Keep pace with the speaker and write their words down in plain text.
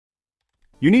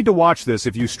You need to watch this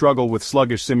if you struggle with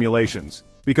sluggish simulations,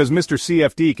 because Mr.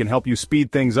 CFD can help you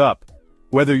speed things up.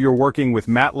 Whether you're working with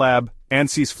MATLAB,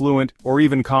 ANSYS Fluent, or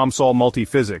even COMSOL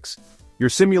Multiphysics, your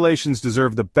simulations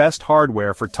deserve the best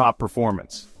hardware for top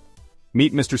performance.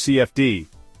 Meet Mr. CFD,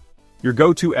 your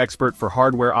go-to expert for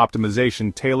hardware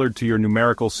optimization tailored to your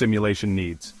numerical simulation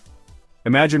needs.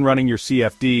 Imagine running your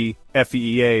CFD,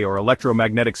 FEEA, or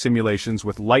electromagnetic simulations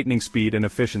with lightning speed and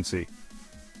efficiency.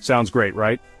 Sounds great,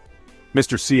 right?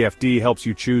 Mr. CFD helps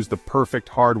you choose the perfect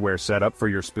hardware setup for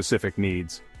your specific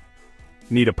needs.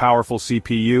 Need a powerful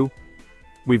CPU?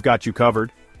 We've got you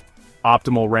covered.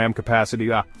 Optimal RAM capacity?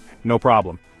 No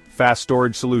problem. Fast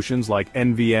storage solutions like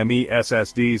NVMe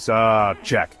SSDs?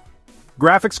 Check.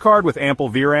 Graphics card with ample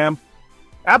VRAM?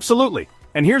 Absolutely.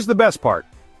 And here's the best part.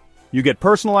 You get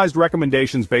personalized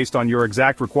recommendations based on your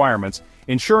exact requirements,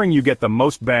 ensuring you get the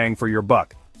most bang for your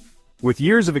buck. With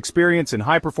years of experience in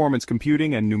high-performance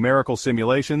computing and numerical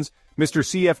simulations, Mr.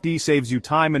 CFD saves you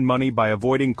time and money by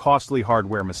avoiding costly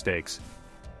hardware mistakes.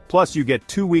 Plus, you get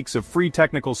 2 weeks of free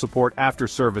technical support after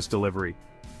service delivery.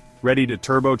 Ready to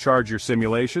turbocharge your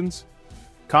simulations?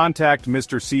 Contact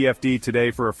Mr. CFD today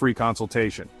for a free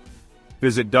consultation.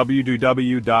 Visit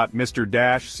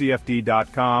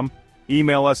www.mr-cfd.com,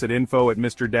 email us at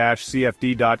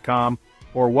info@mr-cfd.com,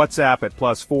 or WhatsApp at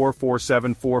 +4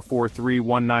 47443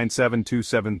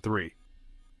 197273.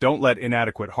 Don't let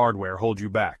inadequate hardware hold you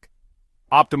back.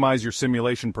 Optimize your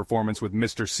simulation performance with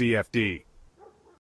Mr. CFD.